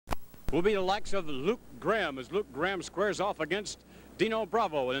will be the likes of Luke Graham, as Luke Graham squares off against Dino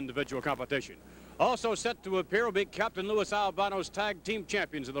Bravo in individual competition. Also set to appear will be Captain Louis Albano's tag team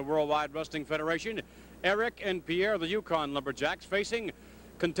champions of the Worldwide Wrestling Federation, Eric and Pierre, the Yukon Lumberjacks, facing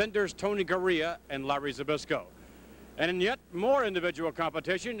contenders Tony Garea and Larry Zbyszko. And in yet more individual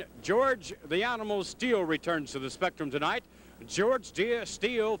competition, George the Animal Steele returns to the Spectrum tonight. George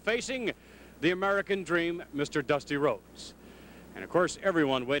Steele facing the American Dream, Mr. Dusty Rhodes. And of course,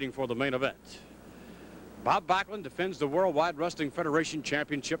 everyone waiting for the main event. Bob Backlund defends the Worldwide Wrestling Federation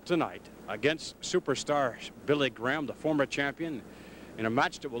Championship tonight against superstar Billy Graham, the former champion, in a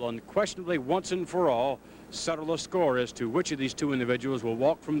match that will unquestionably once and for all settle a score as to which of these two individuals will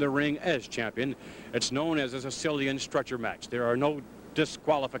walk from the ring as champion. It's known as a Sicilian stretcher match. There are no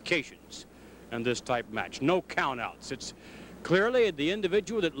disqualifications in this type match, no countouts. It's clearly the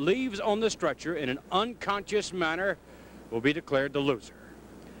individual that leaves on the stretcher in an unconscious manner will be declared the loser.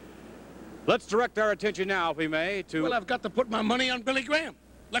 Let's direct our attention now, if we may, to... Well, I've got to put my money on Billy Graham.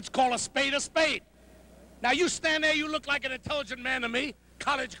 Let's call a spade a spade. Now, you stand there, you look like an intelligent man to me,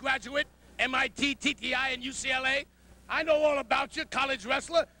 college graduate, MIT, TTI, and UCLA. I know all about you, college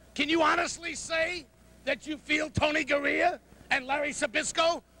wrestler. Can you honestly say that you feel Tony Garea and Larry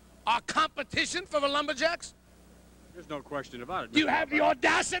Zbyszko are competition for the Lumberjacks? There's no question about it. Do you have the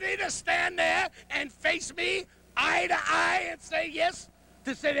audacity to stand there and face me eye to eye and say yes,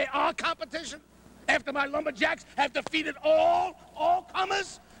 to say they are competition after my Lumberjacks have defeated all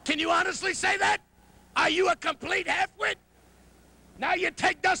comers? Can you honestly say that? Are you a complete half-wit? Now you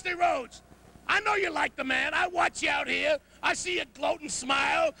take Dusty Rhodes. I know you like the man. I watch you out here. I see you gloat and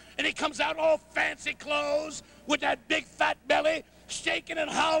smile, and he comes out all fancy clothes with that big fat belly, shaking and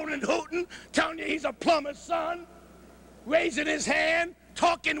howling and hooting, telling you he's a plumber's son, raising his hand,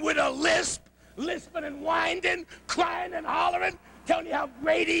 talking with a lisp, lisping and winding, crying and hollering, telling you how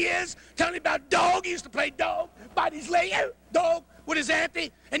great he is, telling you about Dog. He used to play Dog, bite his leg, Dog, with his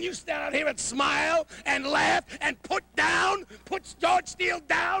auntie, and you stand out here and smile and laugh and put George Steele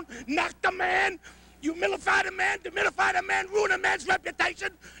down, knock the man, humilify the man, demilify the man, ruin a man's reputation.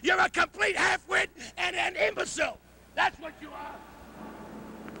 You're a complete half-wit and an imbecile. That's what you are.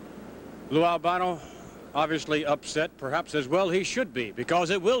 Lou Albano, obviously upset, perhaps as well he should be,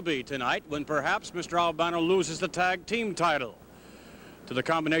 because it will be tonight when perhaps Mr. Albano loses the tag team title to the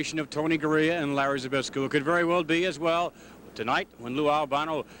combination of Tony Garea and Larry Zbyszko. It could very well be as well tonight when Lou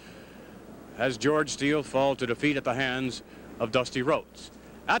Albano has George Steele fall to defeat at the hands of Dusty Rhodes.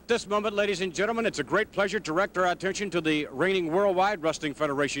 At this moment, ladies and gentlemen, it's a great pleasure to direct our attention to the reigning Worldwide Wrestling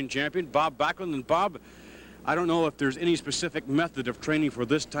Federation champion, Bob Backlund. And Bob, I don't know if there's any specific method of training for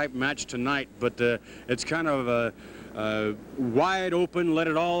this type match tonight, but it's kind of a wide open, let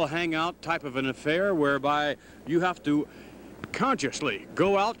it all hang out type of an affair whereby you have to consciously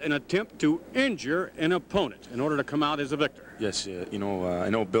go out and attempt to injure an opponent in order to come out as a victor. Yes, you know, I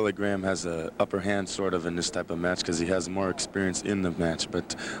know Billy Graham has an upper hand sort of in this type of match because he has more experience in the match,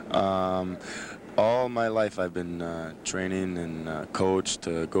 but all my life I've been training and coached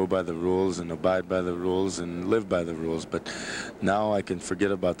to go by the rules and abide by the rules and live by the rules, but now I can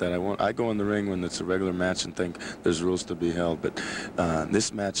forget about that. I go in the ring when it's a regular match and think there's rules to be held, but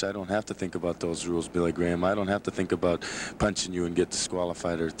this match I don't have to think about those rules, Billy Graham. I don't have to think about punching you and get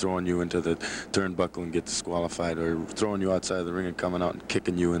disqualified, or throwing you into the turnbuckle and get disqualified, or throwing you outside of the ring and coming out and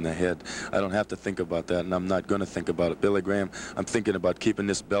kicking you in the head. I don't have to think about that, and I'm not going to think about it. Billy Graham, I'm thinking about keeping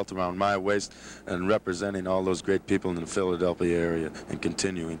this belt around my waist and representing all those great people in the Philadelphia area and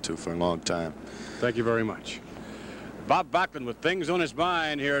continuing to for a long time. Thank you very much. Bob Backlund with things on his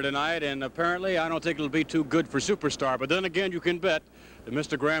mind here tonight, and apparently I don't think it'll be too good for Superstar, but then again you can bet that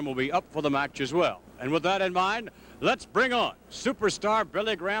Mr. Graham will be up for the match as well. And with that in mind, let's bring on Superstar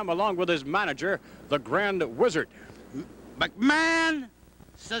Billy Graham along with his manager, the Grand Wizard. McMahon,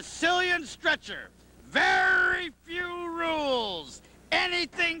 Sicilian stretcher, very few rules.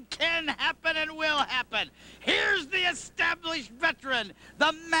 Anything can happen and will happen. Here's the established veteran,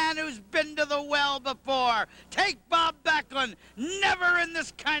 the man who's been to the well before. Take Bob Backlund, never in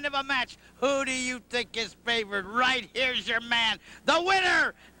this kind of a match. Who do you think is favored? Right here's your man, the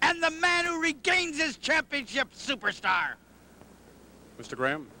winner, and the man who regains his championship, Superstar. Mr.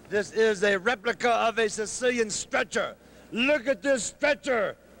 Graham? This is a replica of a Sicilian stretcher. Look at this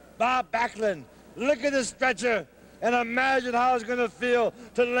stretcher, Bob Backlund. Look at this stretcher. And imagine how it's going to feel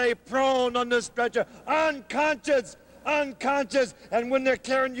to lay prone on this stretcher, unconscious, and when they're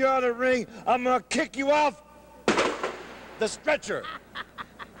carrying you out of the ring, I'm going to kick you off the stretcher.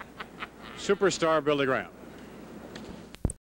 Superstar Billy Graham.